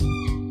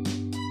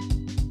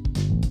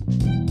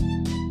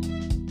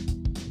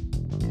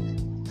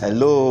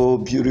Hello,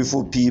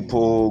 beautiful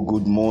people.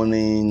 Good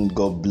morning.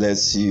 God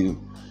bless you.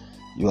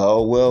 You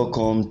are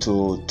welcome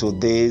to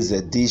today's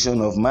edition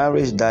of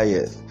Marriage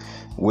Diet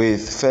with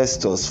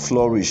Festus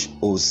Flourish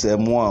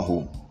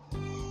Osemuahu.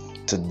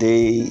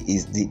 Today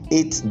is the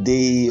 8th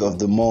day of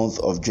the month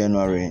of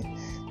January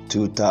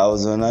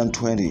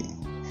 2020.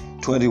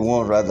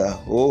 21 rather.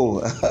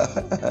 Oh,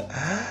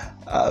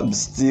 I'm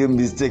still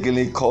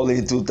mistakenly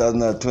calling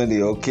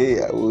 2020.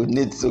 Okay, I will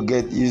need to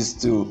get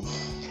used to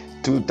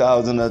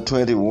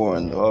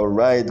 2021. All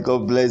right.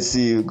 God bless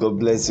you.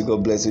 God bless you.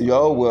 God bless you. You're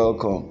all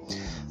welcome.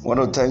 I want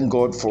to thank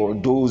God for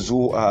those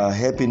who are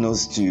helping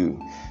us to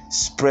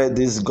spread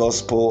this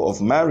gospel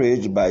of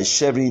marriage by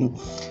sharing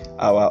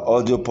our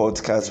audio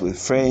podcast with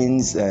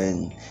friends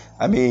and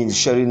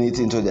sharing it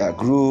into their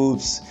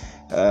groups,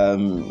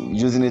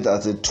 using it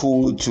as a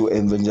tool to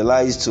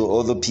evangelize to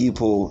other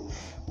people.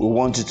 We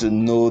want you to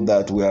know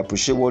that we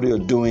appreciate what you're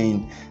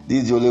doing.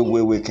 This is the only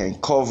way we can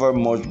cover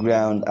much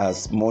ground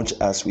as much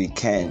as we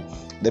can.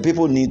 The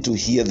people need to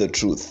hear the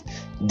truth.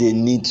 They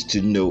need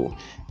to know.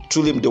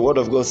 Truly, the word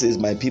of God says,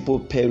 my people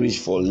perish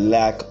for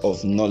lack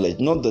of knowledge,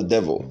 not the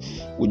devil.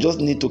 We just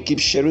need to keep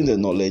sharing the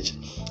knowledge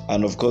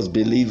and, of course,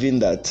 believing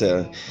that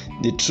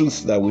the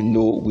truth that we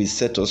know will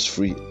set us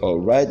free. All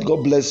right.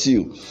 God bless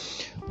you.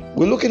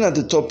 We're looking at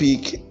the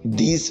topic,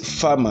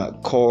 this farmer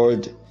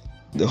called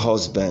the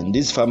husband.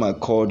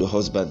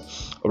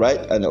 All right.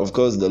 And of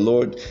course, the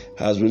Lord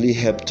has really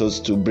helped us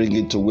to bring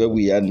it to where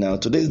we are now.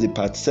 Today is the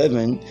part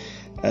 7.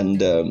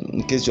 And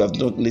in case you have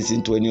not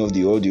listened to any of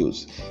the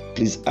audios,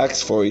 please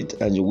ask for it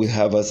and you will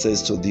have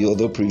access to the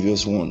other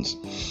previous ones.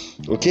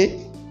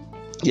 Okay.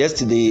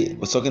 Yesterday, I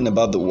was talking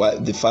about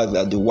the fact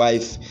that the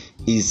wife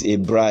is a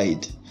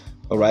bride.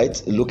 All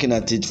right. Looking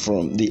at it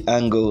from the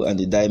angle and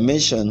the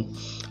dimension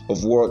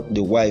of what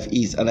the wife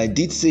is. And I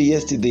did say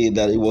yesterday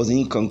that it was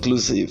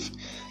inconclusive,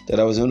 that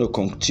I was going to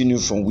continue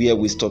from where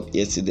we stopped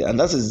yesterday. And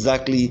that's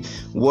exactly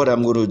what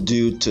I'm going to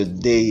do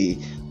today.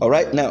 All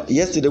right. Now,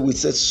 yesterday we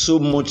said so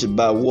much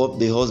about what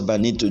the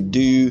husband needs to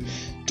do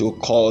to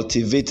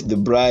cultivate the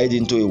bride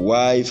into a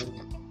wife,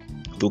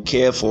 to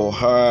care for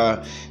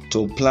her,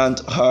 to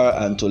plant her,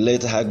 and to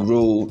let her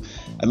grow.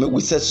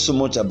 We said so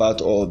much about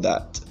all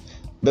that.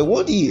 But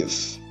what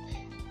if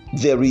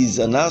there is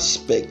an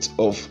aspect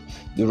of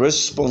the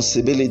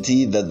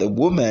responsibility that the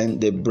woman,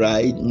 the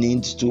bride,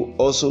 needs to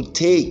also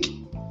take?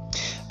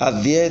 Are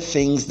there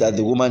things that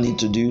the woman needs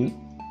to do?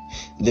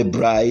 The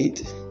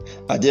bride,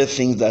 are there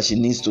things that she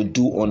needs to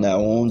do on her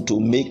own to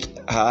make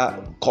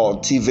her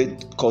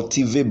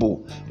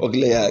cultivable?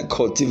 Okay,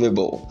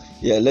 cultivable.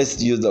 Yeah,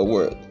 let's use the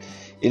word.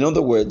 In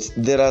other words,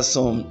 there are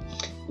some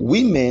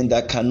women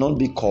that cannot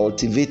be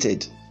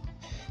cultivated.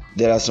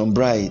 There are some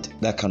brides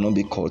that cannot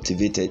be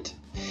cultivated.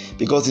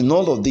 Because in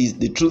all of these,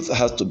 the truth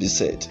has to be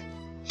said.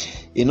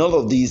 In all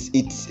of these,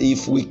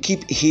 if we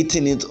keep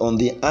hitting it on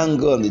the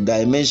angle and the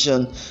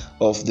dimension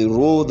of the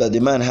role that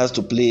the man has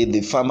to play, the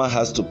farmer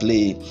has to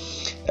play,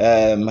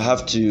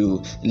 have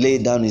to lay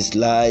down his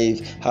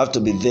life, have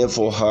to be there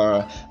for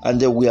her, and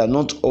then we are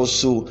not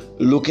also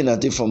looking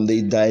at it from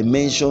the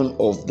dimension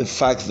of the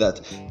fact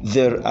that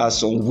there are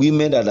some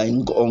women that are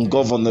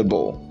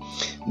ungovernable.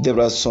 There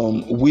are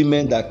some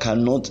women that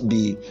cannot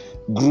be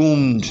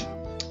groomed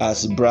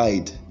as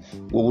bride.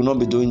 We will not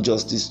be doing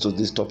justice to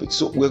this topic.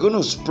 So we're going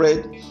to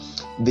spread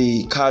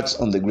the cards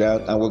on the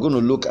ground and we're going to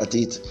look at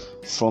it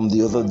from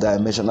the other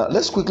dimension. Now,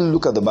 let's quickly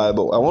look at the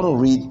Bible. I want to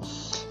read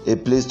a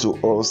place to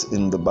us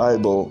in the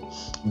Bible,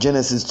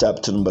 Genesis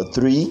chapter number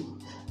 3.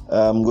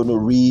 I'm going to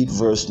read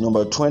verse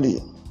number 20.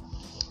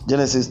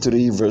 Genesis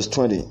 3 verse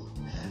 20.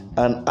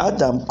 And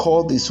Adam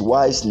called his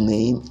wife's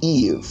name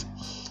Eve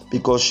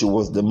because she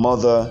was the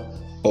mother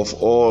of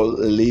all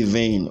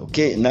living.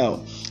 Okay,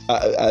 now,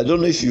 I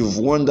don't know if you've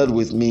wondered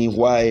with me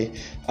why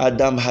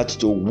Adam had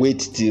to wait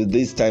till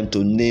this time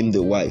to name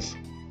the wife.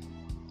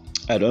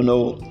 I don't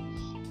know.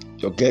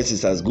 Your guess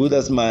is as good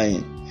as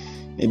mine.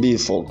 Maybe he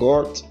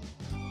forgot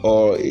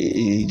or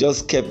he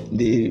just kept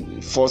the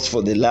first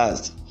for the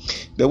last.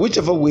 But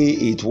whichever way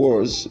it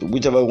was,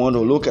 whichever one to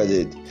look at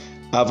it,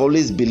 I've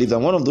always believed,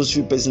 I'm one of those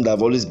few persons that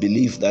have always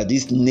believed that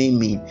this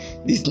naming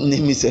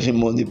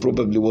ceremony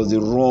probably was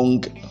the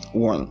wrong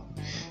one.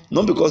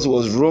 Not because it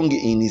was wrong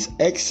in its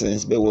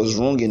essence, but it was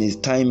wrong in its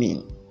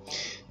timing.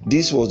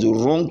 This was the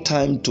wrong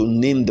time to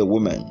name the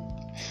woman.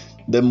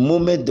 The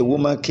moment the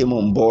woman came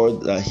on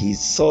board, he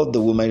saw the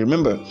woman.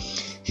 Remember,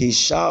 he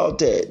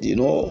shouted,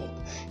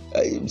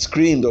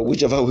 screamed, or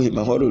whichever way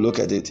I want to look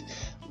at it.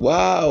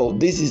 Wow,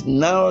 this is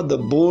now the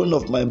bone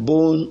of my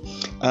bone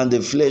and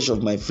the flesh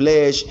of my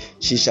flesh.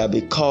 She shall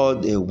be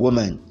called a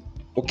woman.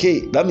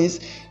 Okay, that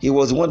means he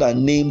was the one that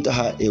named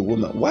her a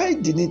woman. Why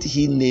didn't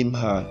he name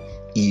her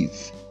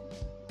Eve?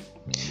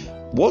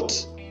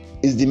 What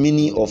is the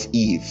meaning of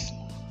Eve?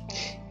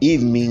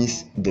 Eve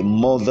means the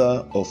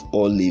mother of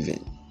all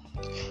living.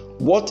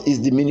 What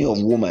is the meaning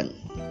of woman?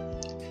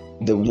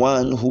 The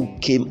one who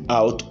came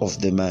out of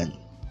the man.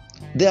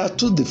 There are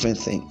two different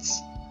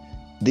things.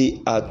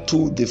 The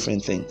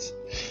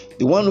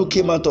one who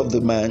came out of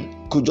the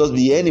man could just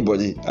be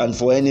anybody and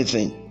for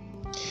anything.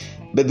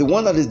 But the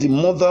one that is the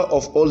mother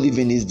of all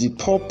living is the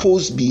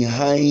purpose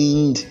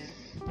behind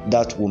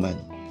that woman.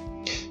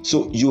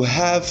 So you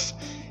have,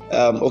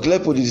 okay,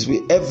 let's put it this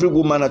way, every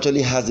woman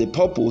actually has a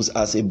purpose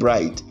as a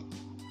bride.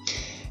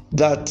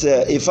 That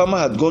a farmer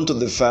had gone to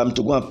the farm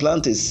to go and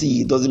plant a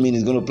seed doesn't mean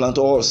he's going to plant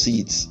all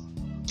seeds.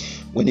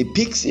 When he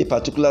picks a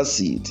particular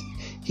seed,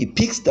 he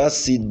picks that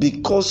seed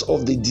because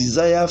of the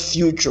desired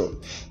future,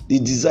 the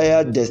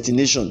desired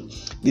destination,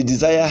 the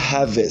desired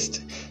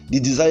harvest, the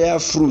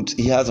desired fruit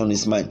he has on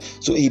his mind.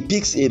 So he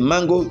picks a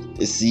mango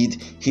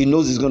seed, he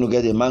knows he's going to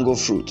get a mango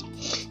fruit.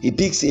 He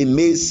picks a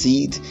maize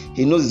seed,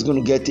 he knows he's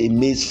going to get a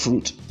maize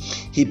fruit.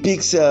 He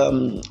picks,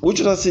 which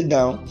should I say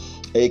now?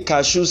 A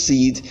cashew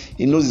seed,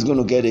 he knows he's going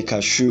to get a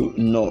cashew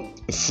nut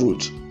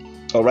fruit.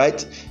 All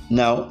right.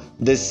 Now,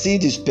 the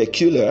seed is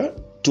peculiar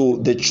to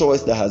the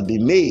choice that has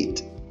been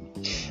made.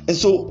 And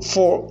so,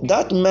 for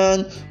that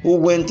man who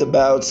went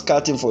about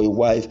scouting for a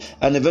wife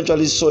and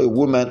eventually saw a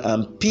woman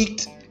and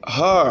picked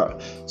her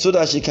so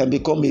that she can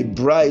become a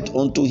bride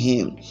unto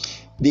him,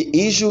 the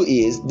issue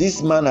is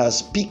this man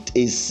has picked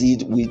a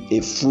seed with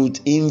a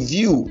fruit in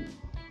view.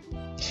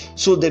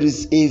 So, there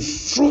is a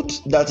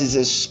fruit that is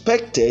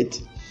expected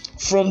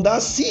from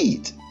that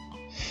seed.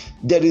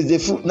 There is the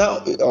fruit.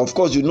 Now, of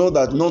course, you know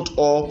that not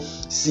all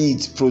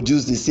seeds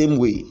produce the same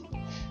way.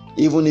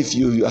 Even if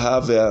you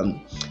have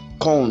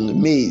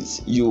corn,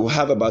 maize, you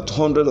have about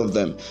 100 of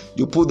them.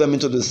 You put them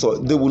into the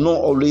soil. They will not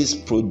always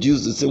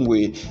produce the same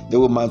way. They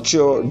will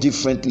mature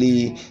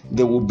differently.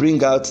 They will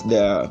bring out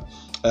their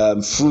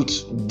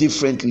fruit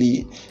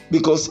differently.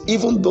 Because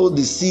even though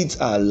the seeds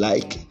are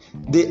alike,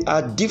 they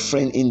are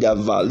different in their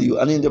value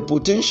and in their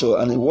potential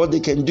and in what they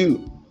can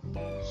do.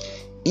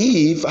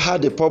 Eve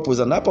had a purpose,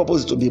 and that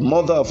purpose is to be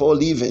mother of all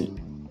living.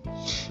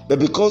 But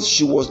because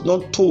she was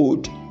not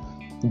told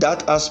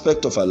that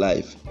aspect of her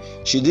life,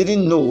 she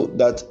didn't know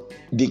that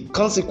the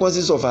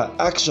consequences of her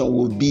action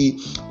would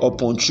be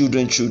upon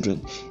children.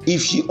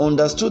 If she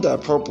understood her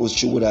purpose,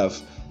 she would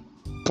have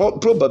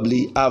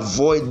probably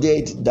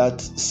avoided that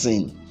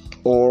sin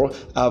or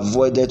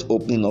avoided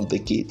opening of the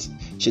gate.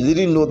 She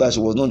didn't know that she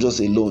was not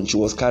just alone, she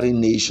was carrying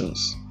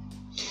nations.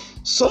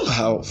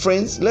 Somehow,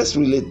 friends, let's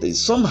relate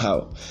this.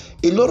 Somehow,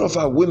 a lot of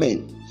our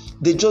women,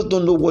 they just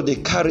don't know what they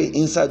carry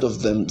inside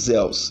of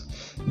themselves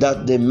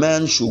that the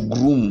man should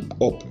groom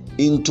up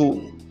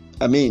into,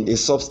 a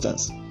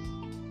substance.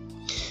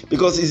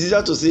 Because it's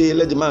easier to say,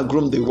 let the man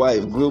groom the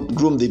wife,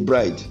 groom the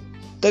bride.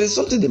 There is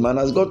something the man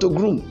has got to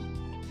groom.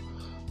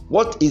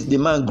 What is the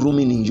man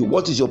grooming in you?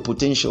 What is your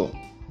potential?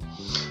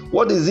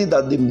 What is it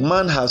that the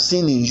man has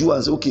seen in you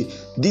and say, okay,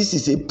 this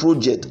is a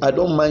project. I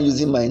don't mind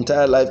using my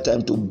entire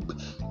lifetime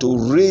to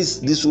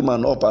raise this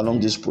woman up along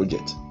this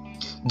project.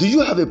 Do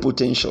you have a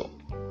potential?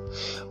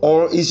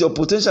 Or is your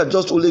potential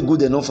just only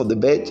good enough for the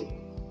bed?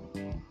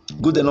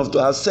 Good enough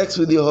to have sex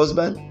with your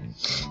husband?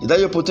 Is that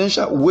your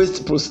potential?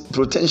 Waste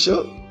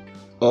potential?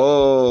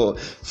 Oh,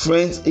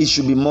 friends, it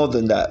should be more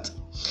than that.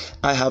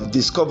 I have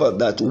discovered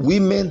that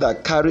women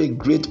that carry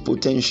great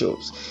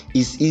potentials,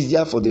 it's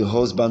easier for the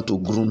husband to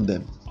groom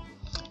them.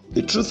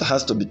 The truth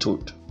has to be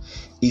told.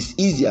 It's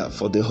easier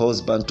for the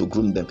husband to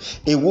groom them.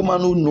 A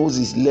woman who knows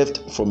his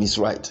left from his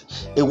right.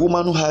 A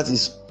woman who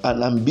has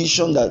an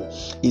ambition that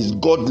is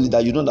godly,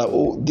 that you know that,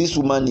 oh, this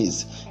woman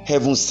is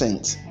heaven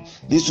sent.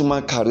 This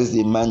woman carries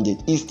a mandate.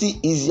 It's still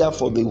easier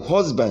for the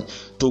husband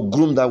to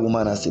groom that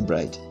woman as a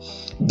bride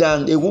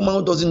than a woman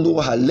who doesn't know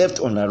her left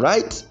or her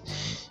right.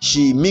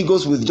 She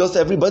mingles with just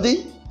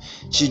everybody.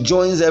 She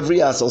joins every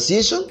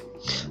association.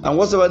 And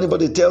whatever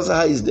anybody tells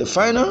her is the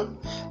final.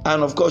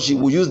 And of course, she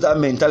will use that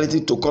mentality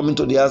to come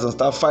into the house and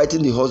start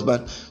fighting the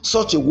husband.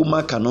 Such a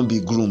woman cannot be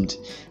groomed.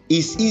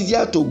 It's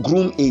easier to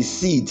groom a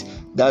seed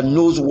that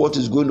knows what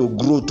is going to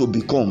grow to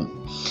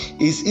become.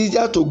 It's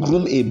easier to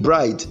groom a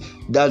bride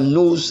that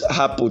knows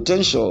her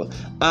potential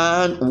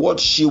and what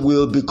she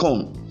will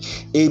become.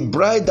 A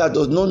bride that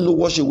does not know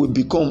what she will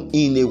become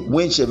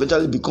when she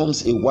eventually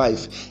becomes a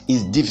wife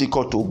is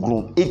difficult to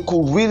groom. It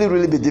could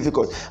really be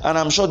difficult, and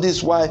I'm sure this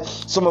is why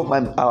some of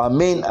our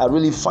men are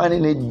really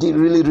finding it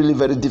really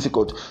very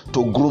difficult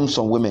to groom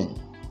some women.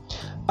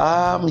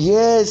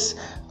 Yes,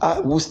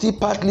 we still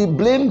partly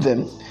blame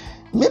them,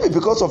 maybe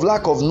because of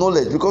lack of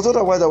knowledge. Because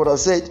otherwise, I would have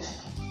said,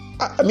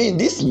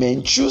 these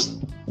men choose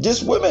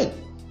these women.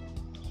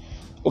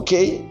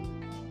 Okay.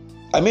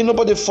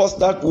 Nobody forced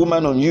that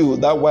woman on you,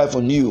 that wife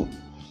on you.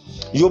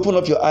 You open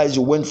up your eyes,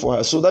 you went for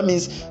her. So that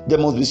means there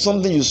must be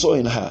something you saw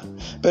in her.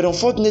 But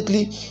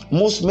unfortunately,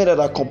 most men that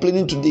are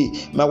complaining today,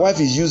 my wife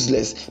is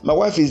useless, my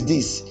wife is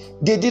this,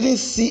 they didn't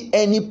see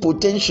any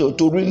potential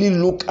to really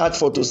look at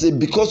for to say,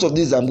 because of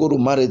this, I'm going to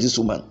marry this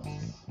woman.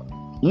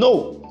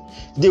 No,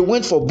 they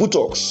went for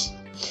buttocks.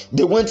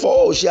 They went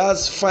for, she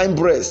has fine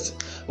breasts.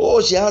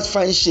 Oh, she has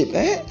fine shape.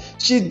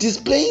 She's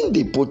displaying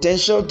the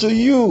potential to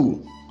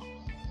you.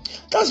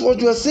 That's what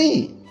you are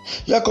saying.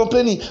 You are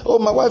complaining, oh,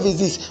 my wife is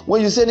this.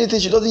 When you say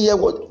anything, she doesn't hear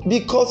what?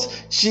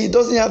 Because she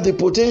doesn't have the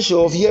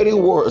potential of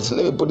hearing words.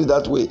 Let me put it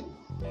that way.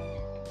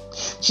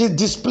 She's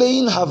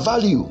displaying her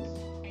value.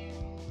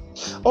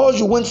 All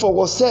you went for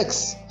was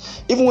sex.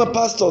 Even when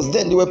pastors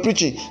then they were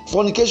preaching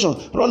fornication,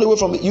 run away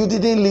from it. You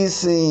didn't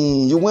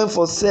listen. You went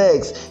for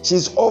sex.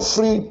 She's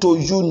offering to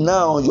you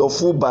now your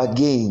full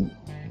bargain.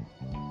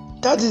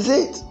 That is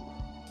it.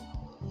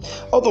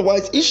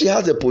 Otherwise, if she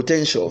has a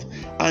potential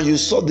and you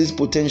saw this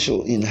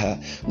potential in her,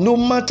 no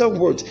matter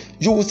what,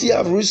 you will still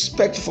have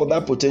respect for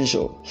that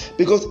potential,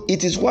 because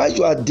it is why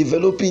you are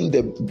developing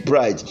the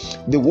bride,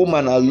 the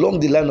woman, along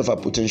the line of her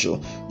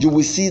potential. You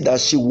will see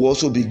that she will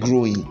also be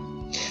growing.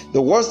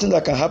 The worst thing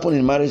that can happen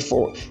in marriage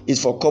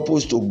is for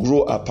couples to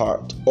grow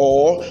apart,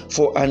 or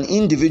for an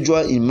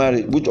individual in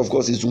marriage, which of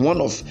course is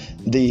one of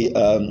the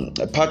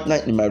partner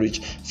in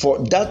marriage, for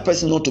that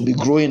person not to be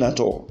growing at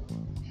all.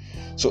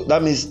 So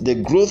that means the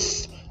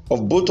growth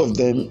of both of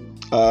them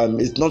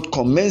is not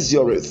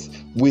commensurate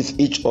with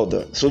each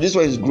other. So this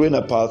one is growing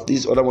apart,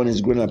 this other one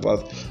is growing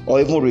apart,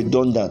 or even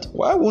redundant.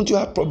 Why won't you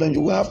have problem?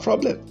 You will have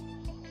problem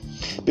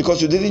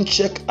because you didn't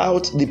check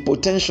out the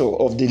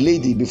potential of the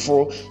lady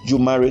before you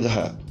married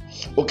her.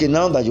 Okay,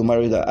 now that you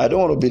married her, I don't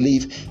want to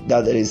believe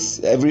that there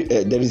is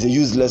a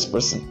useless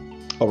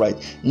person. All right,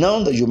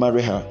 now that you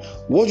marry her,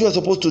 what you are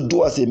supposed to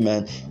do as a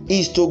man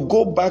is to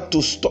go back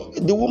to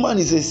study. The woman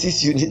is a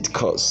 6-unit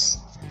course.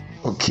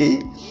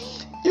 Okay,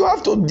 you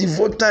have to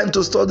devote time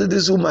to study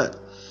this woman.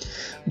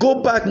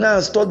 Go back now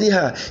and study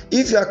her.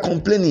 If you are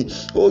complaining,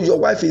 oh, your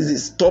wife is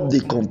this, stop the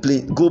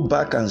complaint. Go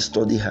back and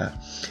study her.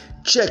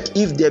 Check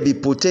if there be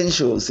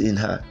potentials in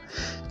her.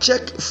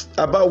 Check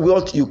about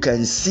what you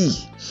can see,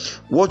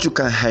 what you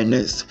can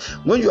harness.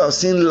 When you have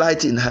seen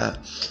light in her,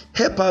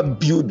 help her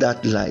build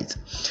that light.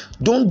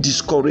 Don't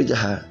discourage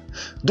her.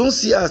 Don't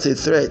see her as a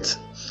threat.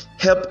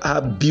 Help her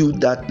build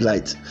that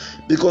light,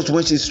 because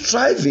when she's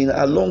striving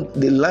along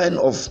the line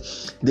of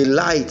the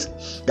light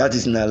that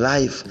is in her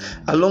life,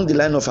 along the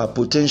line of her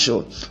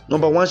potential,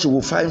 number one, she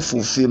will find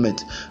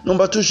fulfillment.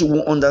 Number two, she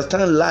will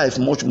understand life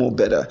much more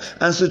better,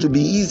 and so it will be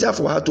easier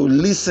for her to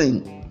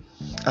listen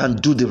and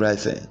do the right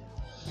thing.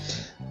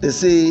 They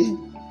say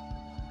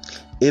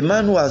a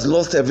man who has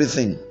lost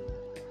everything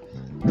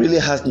really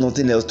has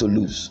nothing else to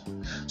lose.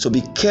 So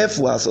be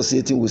careful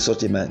associating with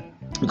such a man,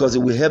 because it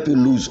will help you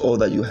lose all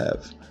that you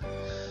have.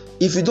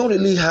 If you don't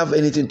really have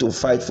anything to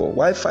fight for,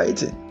 why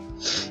fighting?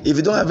 If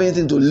you don't have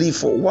anything to live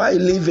for, why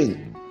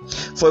living?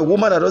 For a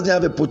woman that doesn't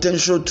have a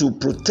potential to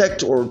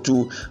protect or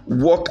to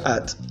work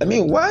at,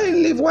 why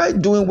live? Why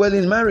doing well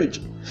in marriage?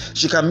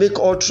 She can make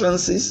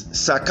utterances,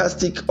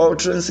 sarcastic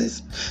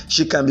utterances.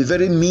 She can be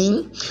very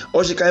mean,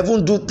 or she can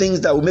even do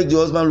things that will make the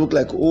husband look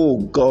like, oh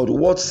God,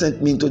 what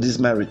sent me into this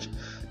marriage?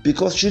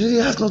 Because she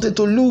really has nothing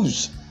to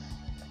lose.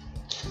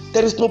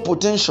 There is no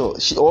potential,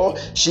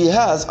 she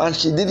has, and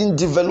she didn't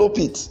develop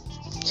it.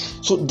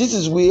 So this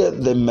is where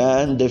the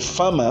man, the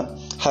farmer,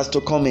 has to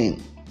come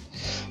in,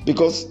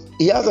 because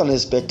he has an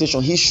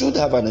expectation. He should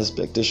have an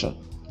expectation.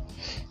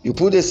 You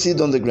put a seed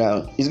on the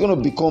ground, it's going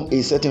to become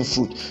a certain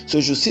fruit. So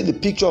you should see the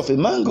picture of a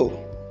mango.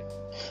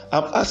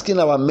 I'm asking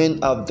our men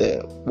out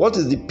there, what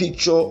is the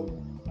picture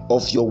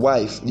of your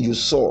wife you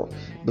saw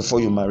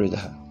before you married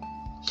her?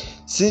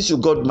 Since you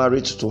got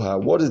married to her,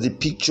 what is the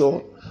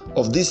picture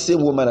of this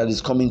same woman that is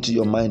coming to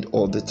your mind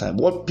all the time?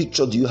 What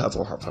picture do you have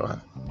for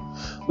her?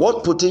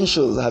 What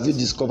potentials have you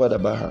discovered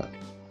about her?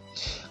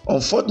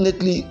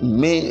 Unfortunately,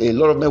 a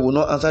lot of men will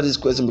not answer this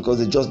question because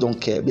they just don't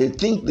care. They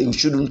think they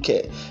shouldn't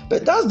care.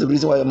 But that's the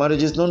reason why your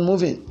marriage is not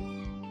moving.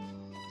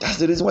 That's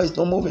the reason why it's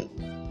not moving.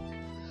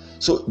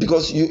 So,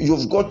 because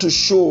you've got to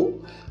show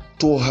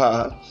to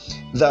her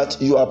that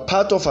you are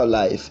part of her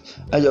life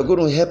and you're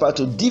going to help her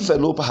to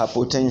develop her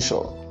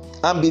potential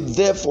and be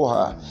there for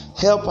her,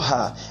 help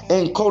her,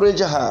 encourage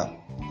her.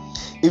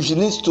 If she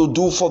needs to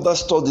do further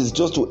studies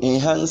just to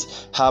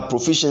enhance her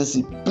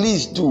proficiency,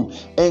 please do.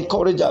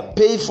 Encourage her,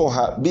 pay for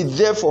her, be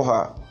there for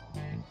her.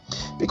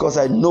 Because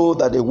I know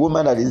that a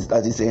woman that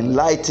is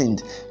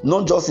enlightened,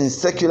 not just in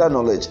secular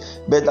knowledge,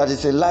 but that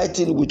is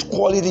enlightened with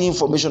quality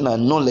information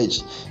and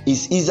knowledge,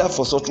 it's easier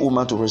for such a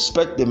woman to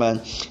respect the man.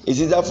 It's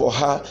easier for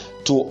her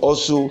to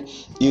also,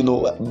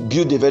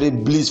 build a very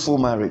blissful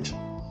marriage.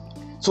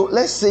 So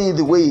let's say it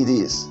the way it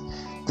is.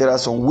 There are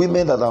some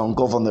women that are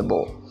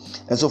ungovernable.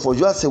 And so for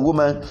you as a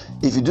woman,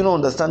 if you do not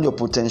understand your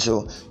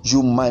potential,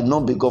 you might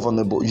not be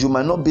governable. You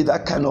might not be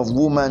that kind of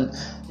woman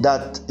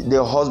that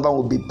the husband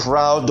will be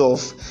proud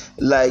of,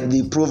 like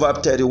the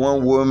Proverb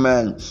 31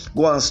 woman.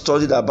 Go and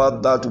study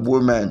about that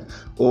woman.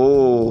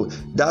 Oh,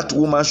 that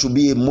woman should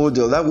be a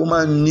model. That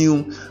woman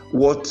knew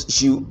what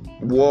she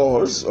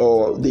was,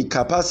 or the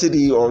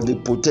capacity or the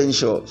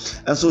potential.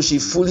 And so she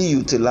fully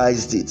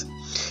utilized it.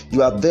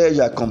 You are there,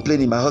 you are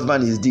complaining, my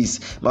husband is this,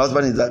 my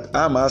husband is that.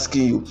 I'm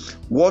asking you,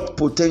 what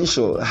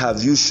potential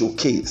have you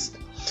showcased?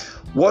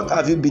 What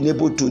have you been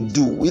able to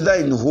do, either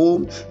in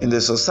home, in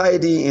the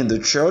society, in the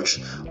church,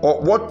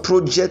 or what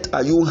project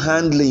are you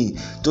handling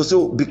to say,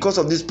 because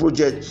of this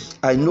project,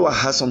 I know I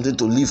have something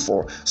to live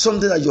for,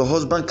 something that your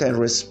husband can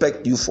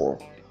respect you for.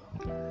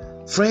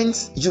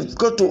 Friends, you've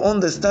got to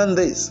understand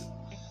this,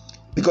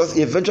 because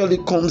it eventually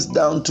comes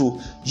down to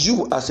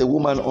you as a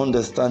woman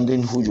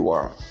understanding who you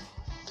are.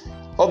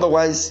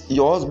 Otherwise, it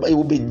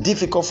will be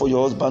difficult for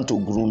your husband to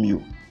groom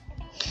you.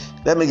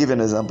 Let me give you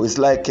an example. It's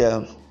like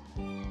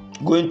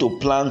going to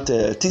plant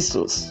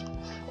thistles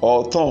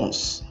or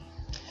thorns.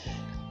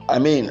 I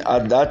mean,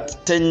 at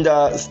that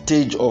tender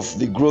stage of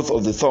the growth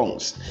of the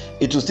thorns,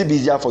 it will still be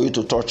easier for you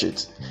to touch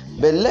it.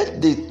 But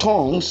let the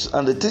thorns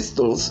and the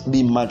thistles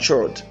be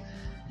matured.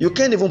 You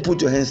can't even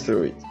put your hands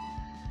through it.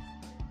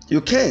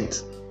 You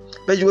can't.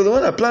 But you were the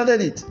one that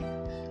planted it.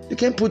 You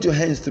can't put your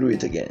hands through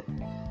it again.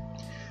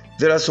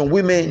 There are some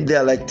women, they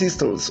are like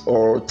thistles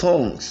or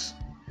thorns.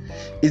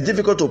 It's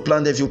difficult to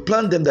plant them. If you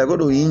plant them, they're going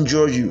to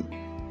injure you.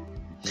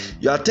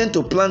 You attempt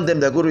to plant them,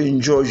 they're going to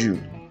injure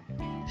you.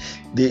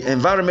 The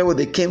environment where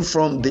they came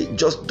from, they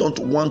just don't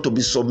want to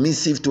be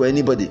submissive to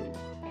anybody.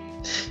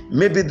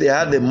 Maybe they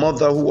had a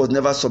mother who was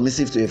never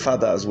submissive to a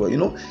father as well. You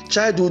know,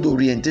 childhood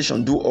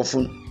orientation do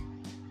often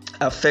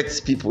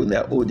affects people in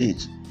their old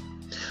age.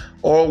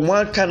 Or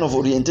one kind of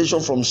orientation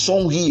from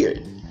somewhere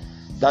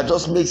that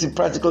just makes it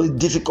practically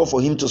difficult for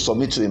him to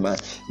submit to a man.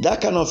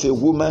 That kind of a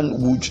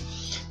woman would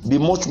be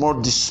much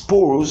more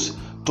disposed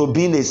to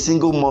being a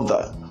single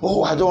mother.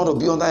 Oh, I don't want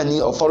to be under any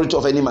authority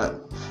of any man.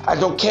 I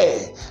don't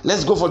care.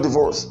 Let's go for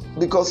divorce.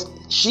 Because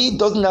she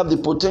doesn't have the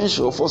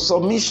potential for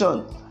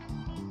submission.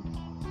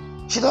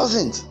 She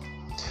doesn't.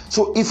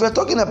 So if we're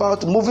talking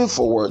about moving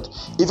forward,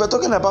 if we're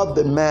talking about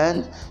the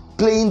man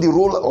playing the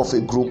role of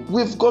a groom,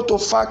 we've got to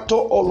factor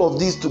all of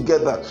these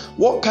together.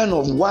 What kind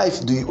of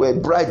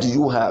bride do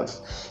you have?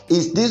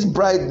 Is this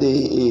bride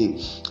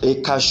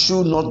a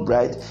cashew nut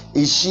bride?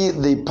 Is she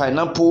the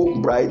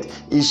pineapple bride?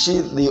 Is she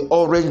the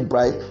orange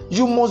bride?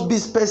 You must be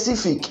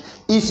specific.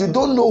 If you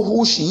don't know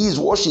who she is,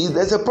 what she is,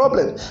 there's a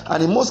problem.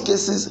 And in most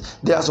cases,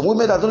 there are some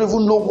women that don't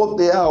even know what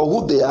they are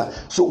or who they are.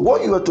 So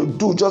what you have to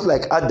do, just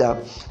like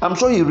Adam, I'm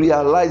sure he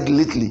realized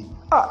lately,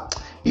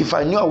 if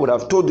I knew, I would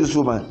have told this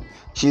woman,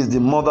 she is the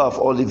mother of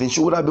all living. She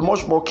would have been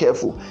much more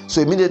careful.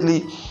 So immediately,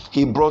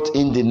 he brought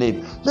in the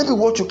name. Maybe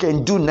what you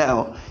can do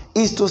now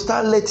is to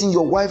start letting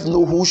your wife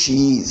know who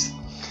she is.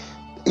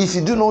 If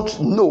you do not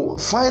know,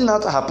 find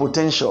out her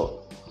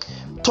potential.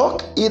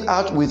 Talk it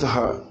out with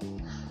her.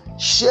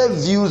 Share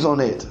views on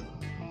it.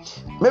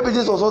 Maybe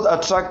this was what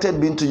attracted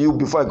me to you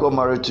before I got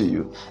married to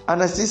you.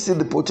 And I still see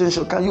the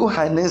potential. Can you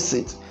harness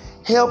it?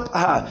 Help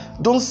her.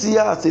 Don't see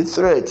her as a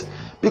threat.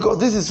 Because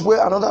this is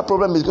where another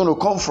problem is going to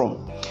come from.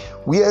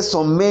 Where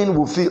some men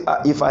will feel,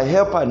 if I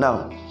help her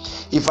now,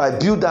 if I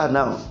build her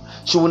now,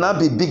 she will not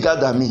be bigger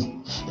than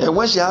me. And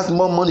when she has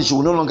more money, she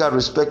will no longer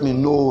respect me.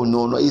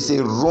 No. It's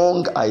a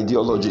wrong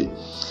ideology.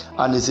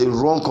 And it's a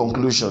wrong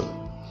conclusion.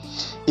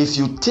 If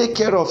you take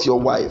care of your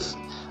wife,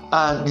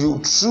 and you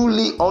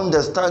truly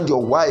understand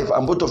your wife,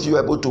 and both of you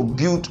are able to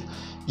build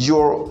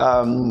your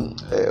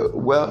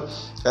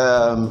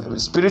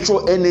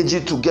spiritual energy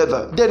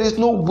together, there is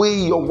no way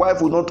your wife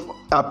will not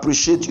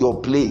appreciate your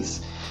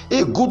place.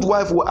 A good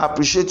wife will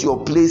appreciate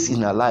your place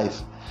in her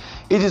life.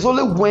 It is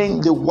only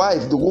when the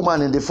wife, the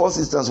woman in the first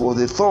instance, was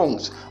the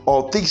thorns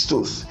or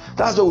thistles,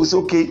 that's why we say,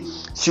 okay,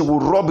 she will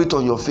rub it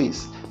on your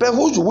face. But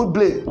who should we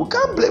blame? We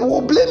can't blame.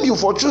 We'll blame you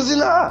for choosing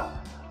her.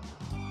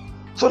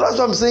 So that's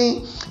what I'm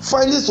saying.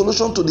 Finding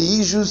solution to the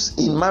issues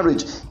in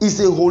marriage is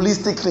a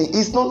holistic thing.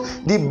 It's not,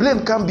 the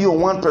blame can't be on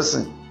one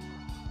person.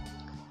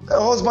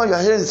 A husband, you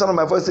are hearing the sound of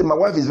my voice, say, my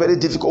wife is very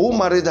difficult. Who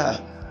married her?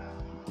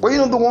 Were you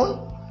not the one?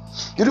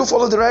 Did you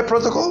follow the right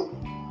protocol?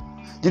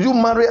 Did you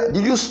marry her?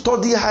 Did you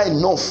study her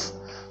enough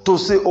to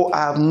say, oh, I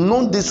have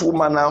known this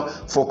woman now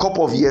for a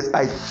couple of years.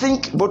 I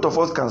think both of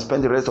us can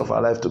spend the rest of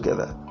our life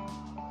together.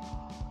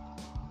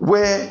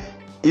 Where,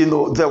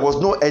 there was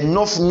no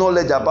enough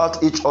knowledge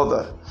about each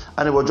other.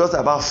 And it was just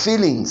about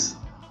feelings.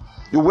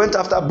 You went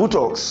after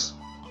buttocks.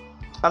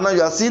 And now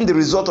you are seeing the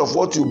result of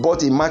what you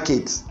bought in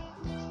market.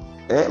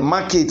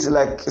 Market,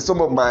 like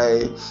some of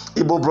my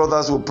Igbo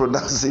brothers will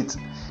pronounce it.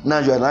 Now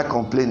you are not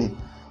complaining.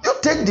 You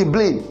take the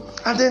blame.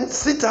 And then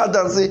sit out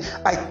and say,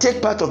 I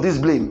take part of this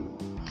blame.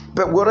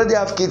 But we already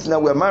have kids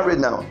now. We're married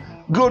now.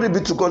 Glory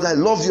be to God. I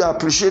love you. I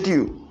appreciate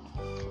you.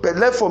 But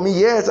left for me,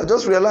 yes, I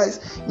just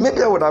realized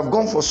maybe I would have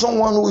gone for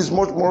someone who is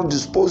much more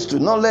disposed to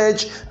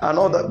knowledge and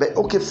all that. But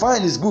okay,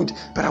 fine, it's good.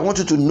 But I want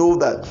you to know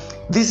that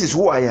this is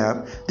who I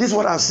am. This is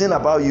what I've seen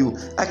about you.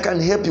 I can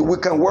help you. We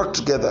can work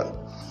together.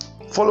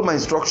 Follow my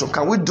instruction.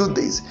 Can we do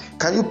this?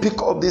 Can you pick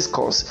up this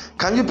course?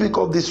 Can you pick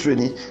up this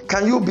training?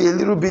 Can you be a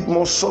little bit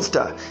more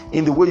softer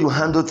in the way you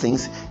handle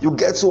things? You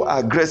get so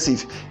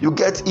aggressive. You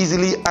get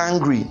easily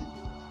angry.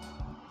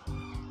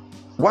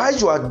 While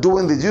you are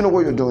doing this, you know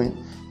what you're doing?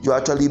 You're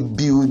actually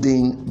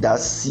building that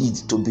seed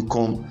to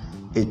become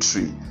a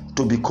tree,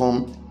 to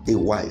become a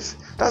wife.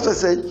 That's what I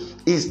said.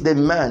 It's the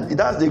man.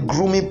 That's the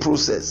grooming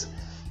process.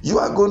 You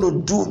are going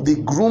to do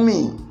the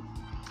grooming.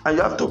 And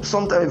you have to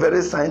sometimes be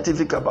very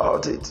scientific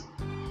about it.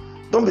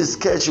 Don't be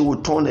scared she will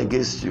turn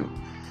against you.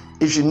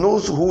 If she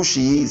knows who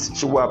she is,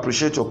 she will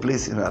appreciate your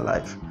place in her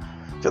life.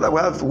 So that we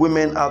have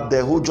women out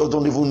there who just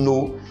don't even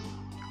know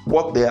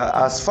what they are.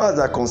 As far as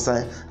they're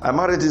concerned, I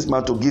married this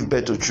man to give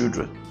birth to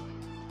children.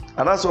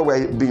 And that's why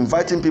we've been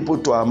inviting people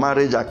to our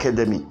marriage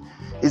academy.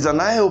 It's an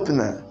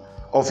eye-opener.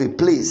 of a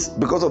place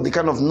because of the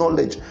kind of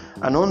knowledge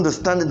and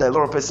understanding that a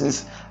lot of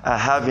persons are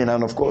having.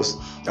 And of course,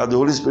 the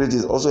Holy Spirit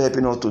is also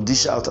helping us to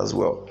dish out as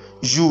well.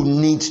 You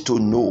need to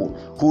know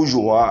who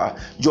you are.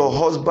 Your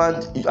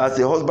husband, as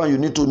a husband, you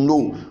need to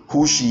know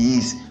who she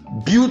is.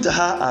 Build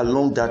her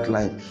along that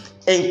line.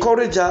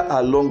 Encourage her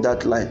along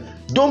that line.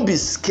 Don't be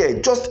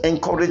scared. Just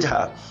encourage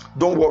her.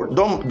 Don't worry.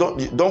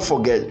 Don't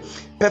forget.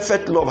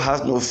 Perfect love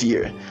has no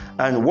fear.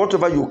 And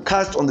whatever you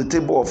cast on the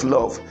table of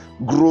love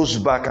grows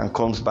back and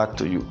comes back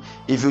to you.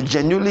 If you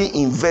genuinely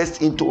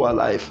invest into her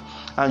life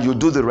and you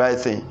do the right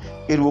thing,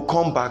 it will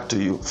come back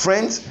to you.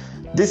 Friends,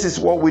 this is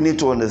what we need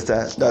to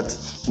understand, that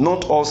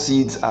not all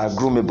seeds are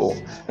groomable.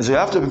 And so you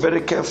have to be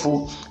very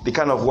careful the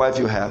kind of wife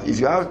you have. If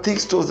you have thick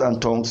stones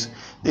and tongues,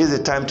 this is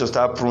the time to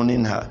start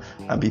pruning her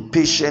and be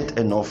patient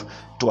enough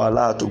to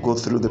allow her to go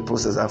through the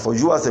process. And for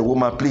you as a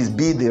woman, please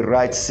be the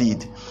right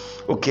seed.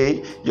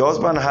 Okay, your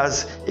husband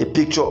has a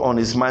picture on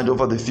his mind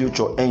over the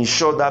future.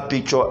 Ensure that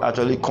picture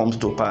actually comes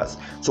to pass.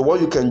 So what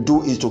you can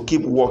do is to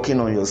keep working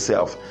on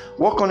yourself.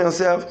 Work on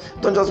yourself.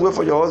 Don't just wait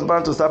for your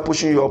husband to start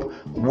pushing you up.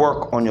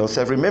 Work on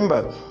yourself.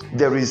 Remember,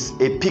 there is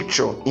a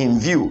picture in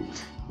view.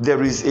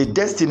 There is a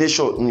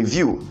destination in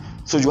view.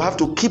 So you have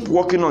to keep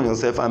working on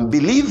yourself and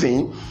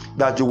believing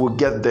that you will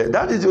get there.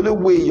 That is the only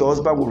way your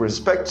husband will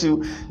respect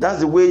you. That's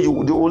the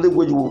only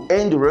way you will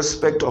earn the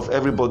respect of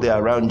everybody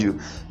around you.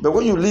 But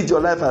when you live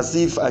your life as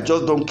if I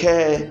just don't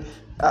care,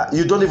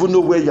 you don't even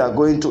know where you are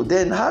going to,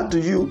 then how do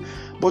you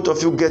both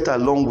of you get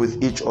along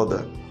with each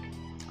other?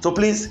 So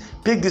please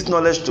pick this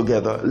knowledge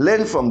together,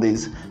 learn from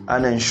this,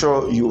 and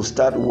ensure you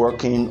start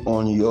working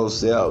on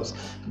yourselves.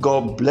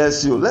 God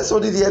bless you. Let's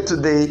hold it here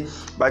today.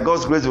 By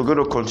God's grace, we're going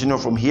to continue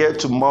from here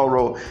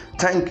tomorrow.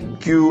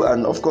 Thank you,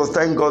 and of course,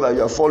 thank God that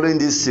you are following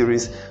this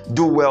series.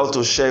 Do well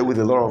to share with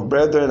a lot of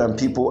brethren and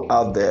people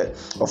out there.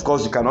 Of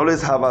course, you can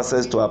always have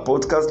access to our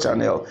podcast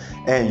channel,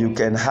 and you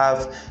can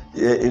have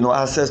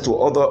access to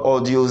other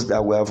audios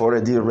that we have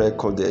already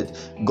recorded.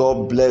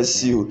 God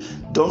bless you.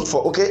 Don't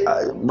forget,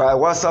 my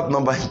WhatsApp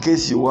number, in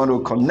case you want to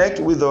connect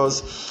with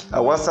us,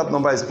 our WhatsApp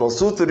number is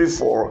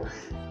 +234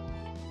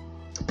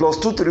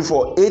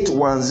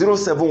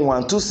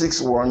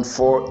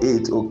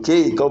 810712614.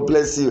 Okay, God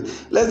bless you.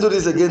 Let's do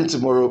this again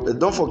tomorrow. But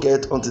don't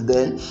forget, until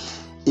then,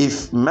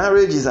 if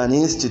marriage is an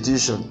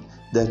institution,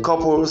 then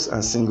couples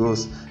and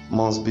singles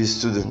must be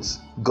students.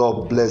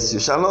 God bless you.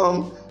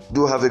 Shalom.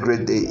 Do have a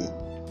great day.